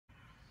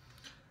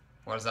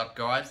What is up,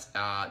 guys?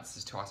 This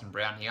is Tyson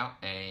Brown here,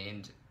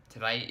 and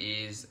today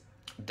is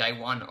day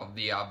one of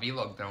the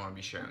vlog that I want to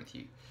be sharing with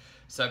you.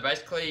 So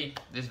basically,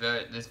 this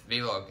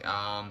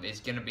vlog is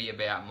going to be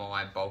about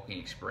my bulking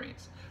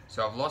experience.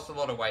 So I've lost a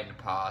lot of weight in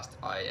the past.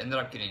 I ended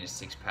up getting a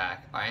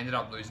six-pack. I ended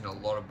up losing a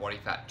lot of body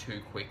fat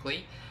too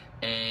quickly,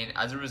 and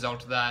as a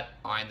result of that,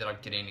 I ended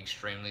up getting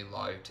extremely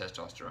low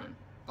testosterone.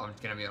 I'm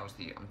going to be honest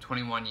with you. I'm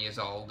 21 years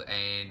old,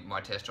 and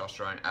my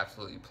testosterone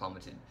absolutely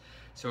plummeted.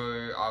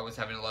 So I was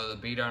having a low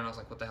libido, and I was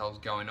like, what the hell is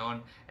going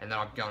on? And then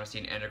I'm going to see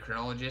an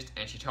endocrinologist,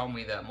 and she told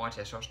me that my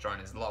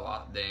testosterone is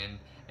lower than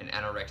an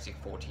anorexic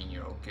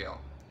 14-year-old girl.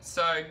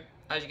 So,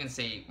 as you can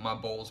see, my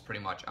balls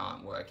pretty much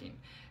aren't working.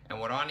 And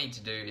what I need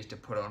to do is to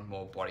put on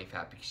more body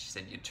fat, because she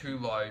said you're too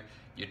low,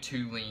 you're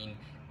too lean,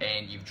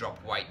 and you've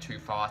dropped weight too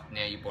fast.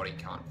 Now your body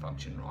can't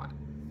function right.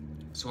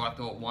 So I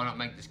thought, why not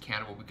make this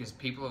countable? Because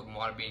people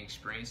might have been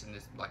experiencing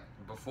this like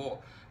before.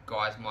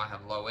 Guys might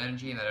have low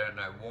energy and they don't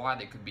know why.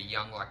 They could be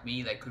young like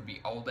me, they could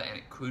be older, and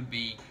it could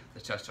be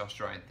the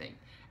testosterone thing.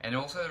 And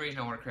also the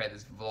reason I want to create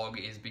this vlog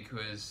is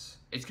because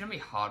it's going to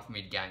be hard for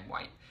me to gain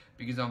weight.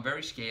 Because I'm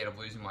very scared of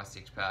losing my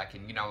six-pack,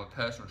 and I'm a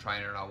personal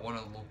trainer and I want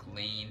to look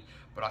lean.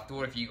 But I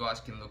thought if you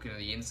guys can look into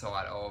the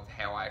inside of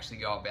how I actually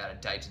go about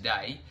it day to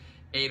day,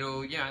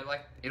 it'll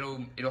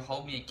it'll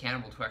hold me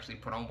accountable to actually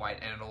put on weight,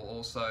 and it'll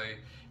also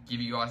give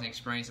you guys an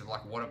experience of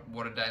like what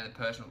a day in the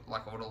person,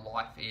 like what a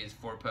life is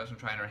for a personal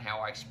trainer, and how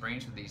I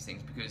experience with these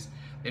things. Because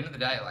at the end of the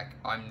day, like,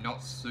 I'm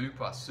not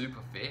super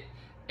fit,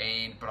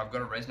 but I've got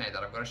to resonate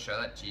that, I've got to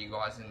show that to you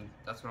guys, and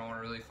that's what I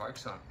want to really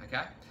focus on.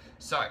 Okay,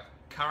 so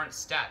current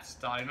stats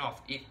starting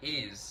off, it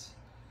is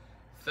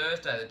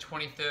Thursday the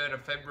 23rd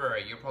of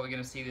February. You're probably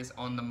going to see this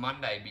on the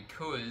Monday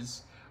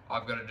because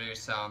I've got to do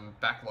some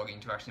backlogging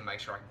to actually make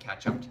sure I can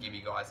catch up to give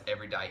you guys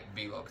everyday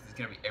vlog, because it's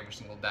going to be every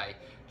single day,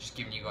 just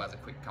giving you guys a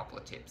quick couple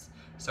of tips.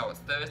 So it's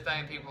Thursday,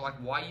 and people are like,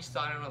 why are you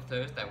starting on a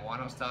Thursday? Why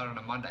not start on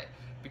a Monday?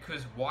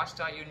 Because why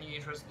start your New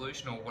Year's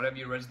resolution or whatever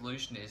your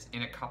resolution is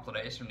in a couple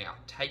of days from now?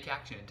 Take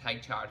action and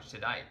take charge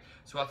today.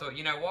 So I thought,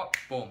 you know what?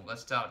 Boom,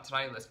 let's start it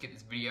today. Let's get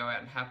this video out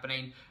and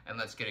happening, and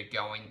let's get it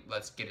going.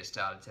 Let's get it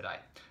started today.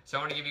 So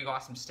I want to give you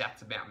guys some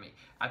stats about me.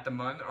 At the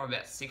moment, I'm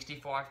about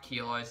 65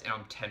 kilos and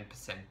I'm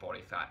 10%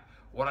 body fat.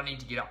 What I need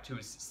to get up to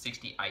is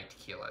 68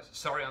 kilos.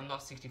 Sorry, I'm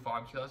not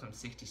 65 kilos, I'm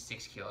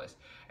 66 kilos.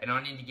 And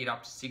I need to get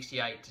up to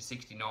 68 to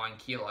 69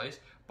 kilos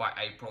by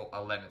April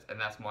 11th, and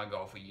that's my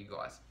goal for you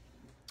guys.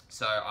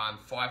 So I'm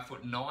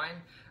 5'9",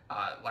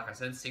 like I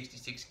said,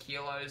 66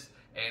 kilos,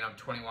 and I'm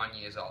 21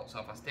 years old. So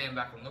if I stand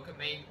back and look at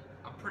me,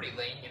 I'm pretty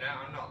lean,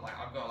 I'm not like,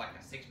 I've got like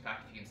a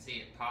six-pack, if you can see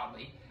it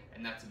partly,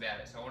 and that's about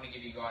it. So I want to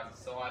give you guys a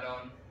side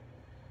on,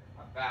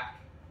 a back,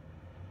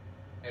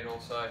 and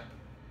also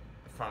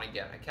front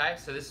again. Okay,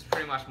 so this is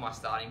pretty much my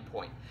starting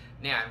point.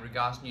 Now, in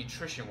regards to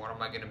nutrition, what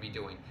am I going to be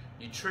doing?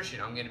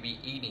 Nutrition, I'm going to be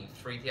eating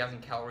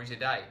 3,000 calories a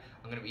day.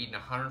 I'm going to be eating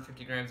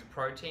 150 grams of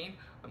protein.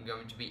 I'm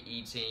going to be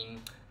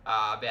eating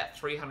about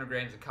 300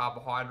 grams of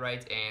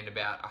carbohydrates and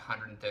about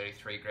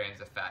 133 grams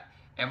of fat.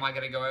 Am I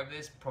going to go over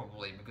this?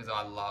 Probably, because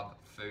I love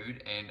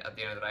food, and at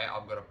the end of the day,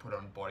 I've got to put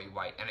on body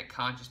weight. And it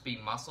can't just be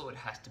muscle, it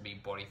has to be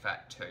body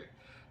fat too.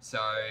 So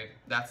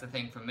that's the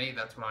thing for me,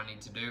 that's what I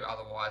need to do,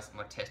 otherwise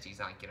my testes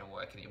aren't going to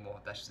work anymore.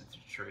 That's just the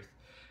truth.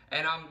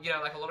 And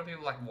like a lot of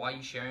people are like, why are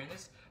you sharing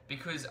this?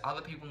 Because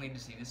other people need to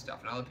see this stuff,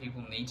 and other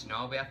people need to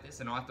know about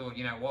this, and I thought,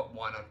 you know what,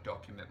 why not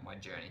document my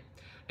journey?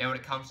 Now when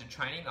it comes to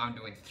training, I'm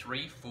doing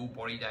 3 full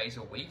body days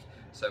a week.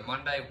 So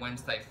Monday,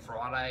 Wednesday,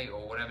 Friday,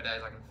 or whatever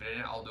days I can fit it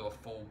in, I'll do a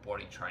full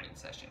body training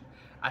session.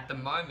 At the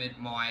moment,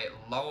 my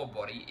lower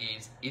body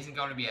isn't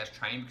going to be as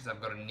trained because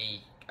I've got a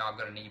knee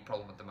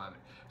problem at the moment.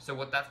 So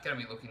what that's going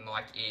to be looking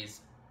like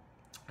is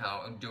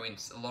I'm doing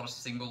a lot of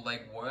single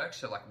leg work,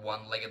 so like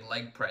one-legged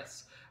leg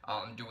press.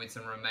 I'm doing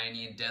some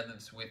Romanian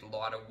deadlifts with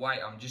lighter weight.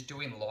 I'm just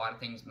doing lighter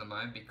things at the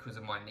moment because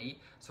of my knee,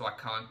 so I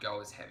can't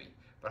go as heavy.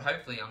 But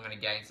hopefully I'm going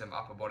to gain some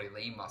upper body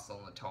lean muscle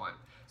in the time.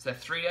 So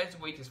 3 days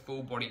a week is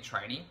full body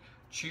training.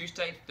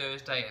 Tuesday,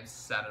 Thursday, and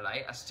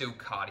Saturday are still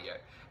cardio.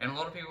 And a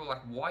lot of people are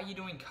like, why are you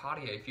doing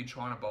cardio if you're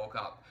trying to bulk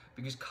up?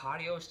 Because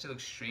cardio is still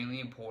extremely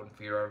important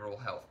for your overall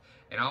health.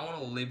 And I want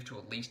to live to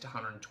at least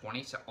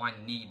 120, so I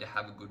need to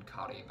have a good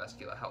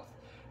cardiovascular health.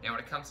 Now when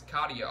it comes to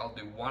cardio, I'll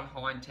do 1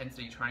 high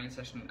intensity training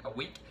session a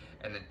week,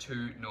 and then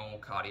 2 normal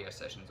cardio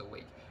sessions a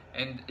week.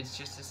 And it's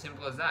just as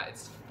simple as that.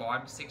 It's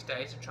 5 to 6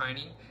 days of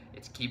training,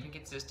 it's keeping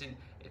consistent,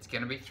 it's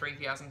going to be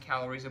 3,000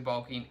 calories of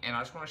bulking, and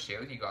I just want to share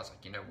with you guys,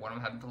 like, what I'm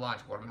having for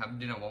lunch, what I'm having for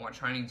dinner, what my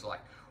training's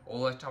like,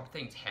 all those type of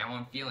things, how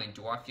I'm feeling,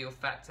 do I feel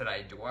fat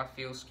today, do I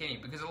feel skinny?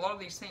 Because a lot of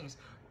these things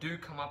do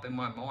come up in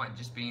my mind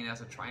just being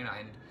as a trainer,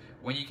 and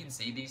when you can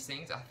see these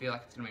things, I feel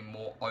like it's going to be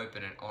more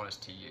open and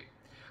honest to you.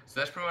 So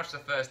that's pretty much the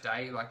first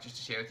day, like just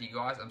to share with you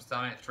guys. I'm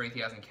starting at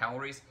 3,000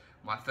 calories.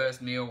 My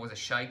first meal was a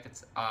shake.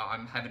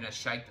 I'm having a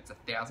shake that's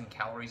 1,000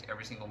 calories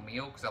every single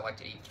meal, because I like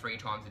to eat 3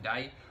 times a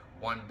day.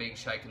 1 big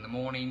shake in the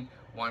morning,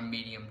 1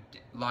 medium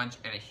lunch,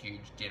 and a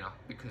huge dinner,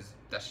 because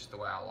that's just the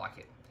way I like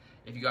it.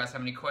 If you guys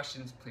have any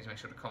questions, please make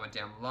sure to comment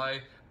down below.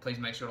 Please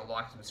make sure to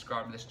like and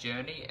subscribe to this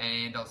journey,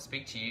 and I'll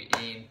speak to you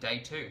in day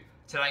 2.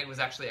 Today was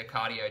actually a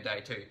cardio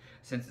day too,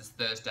 since it's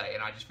Thursday,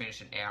 and I just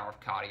finished an hour of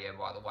cardio,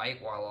 by the way,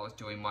 while I was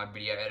doing my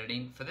video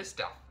editing for this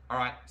stuff.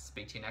 Alright,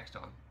 speak to you next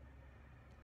time.